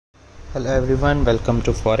Hello everyone, welcome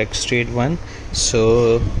to Forextrade1.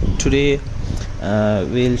 So today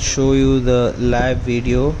we'll show you the live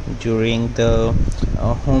video during the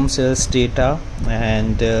home sales data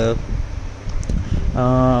and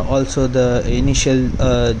also the initial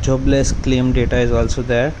jobless claim data is also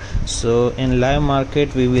there. So in live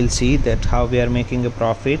market we will see that how we are making a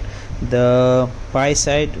profit. The buy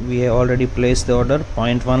side we have already placed the order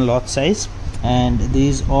 0.1 lot size, and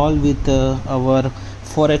these all with our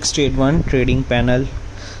Forextrade1 trading panel,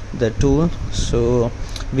 the tool. So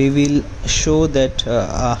we will show that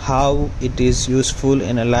how it is useful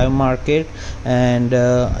in a live market, and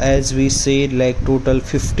as we said, like total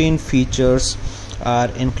 15 features are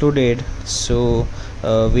included. So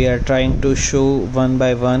we are trying to show one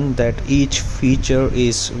by one that each feature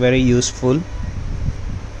is very useful.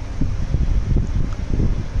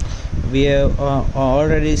 We have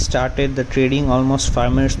already started the trading almost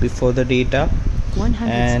 5 minutes before the data,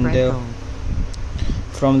 and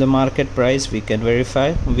from the market price we can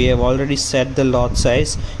verify we have already set the lot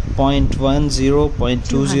size 0.10, 0.20,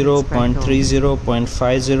 0.30,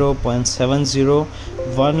 0.50, 0.70,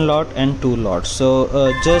 1 lot and 2 lots. So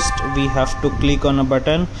just we have to click on a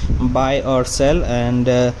button buy or sell, and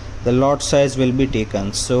the lot size will be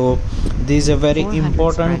taken. So this is a very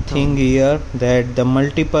important thing here, that the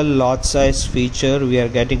multiple lot size feature we are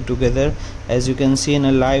getting together. As you can see in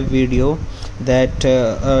a live video, that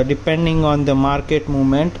depending on the market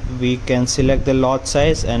movement we can select the lot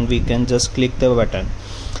size and we can just click the button.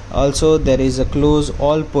 Also there is a close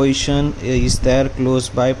all position is there, close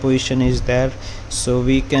buy position is there, so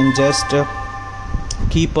we can just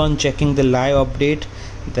keep on checking the live update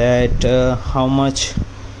that how much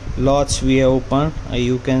lots we have opened.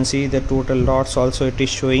 You can see the total lots also it is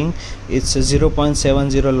showing. It's a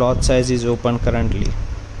 0.70 lot size is open currently.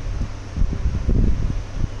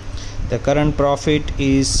 The current profit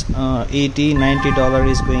is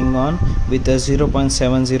 $80-90 is going on with a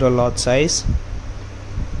 0.70 lot size.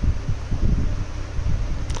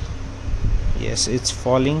 Yes, it's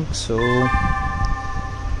falling. So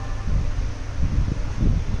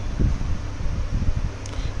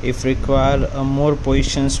if required more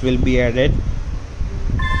positions will be added.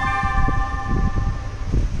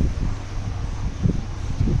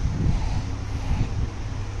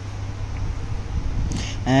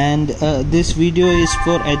 And this video is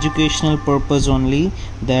for educational purpose only,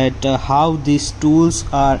 that how these tools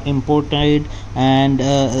are imported and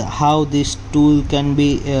how this tool can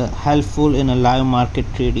be helpful in a live market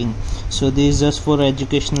trading. So this is just for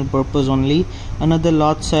educational purpose only. Another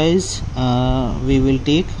lot size we will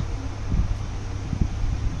take.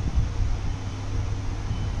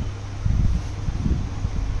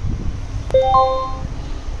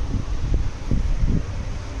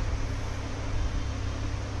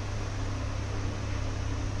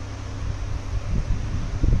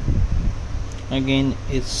 Again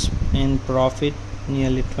it's in profit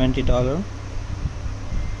nearly $20.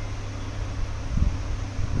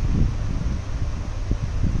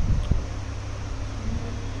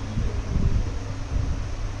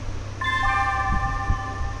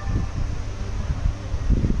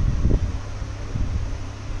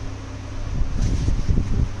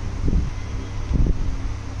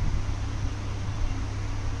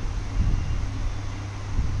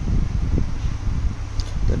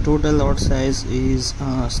 Total lot size is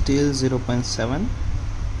still 0.7.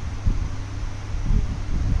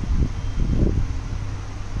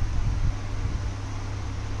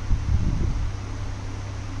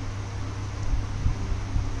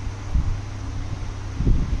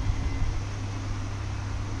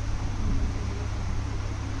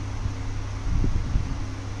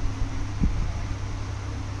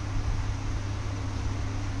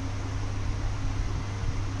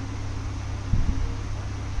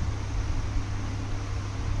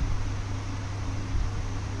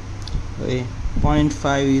 Okay,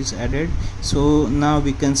 0.5 is added. So now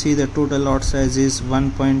we can see the total lot size is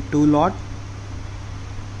 1.2 lot.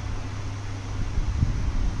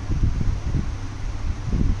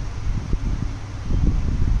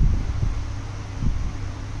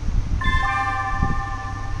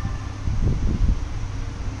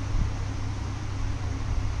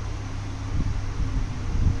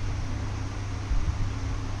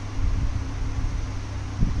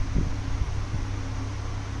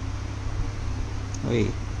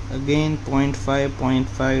 Again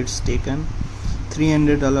 0.5 it's taken.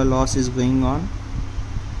 $300 loss is going on.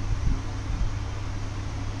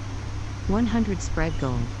 100 spread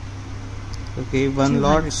gold. Okay, 1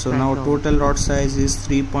 lot. So now total lot size is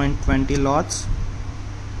 3.20 lots.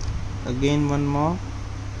 Again one more.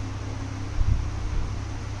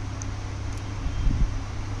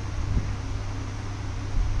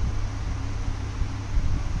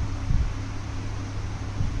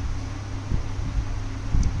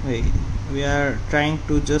 we are trying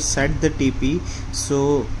to just set the TP,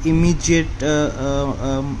 so immediate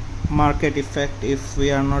market effect, if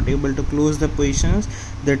we are not able to close the positions,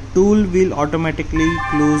 the tool will automatically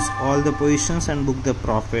close all the positions and book the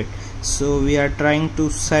profit. So we are trying to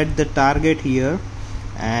set the target here,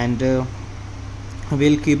 and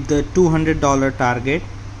we'll keep the $200 target.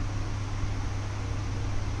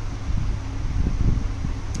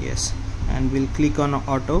 Yes, and we'll click on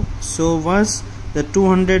auto. So once the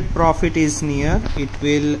 200 profit is near, it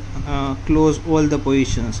will close all the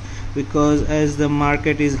positions, because as the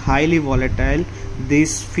market is highly volatile,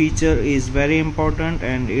 this feature is very important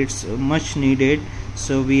and it's much needed.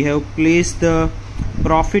 So we have placed the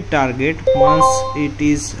profit target. Once it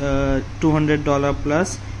is $200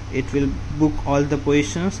 plus, it will book all the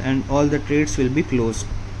positions and all the trades will be closed.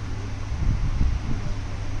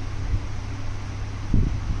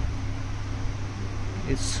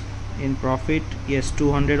 It's in profit. Yes,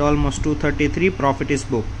 200, almost 233 profit is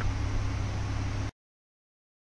booked.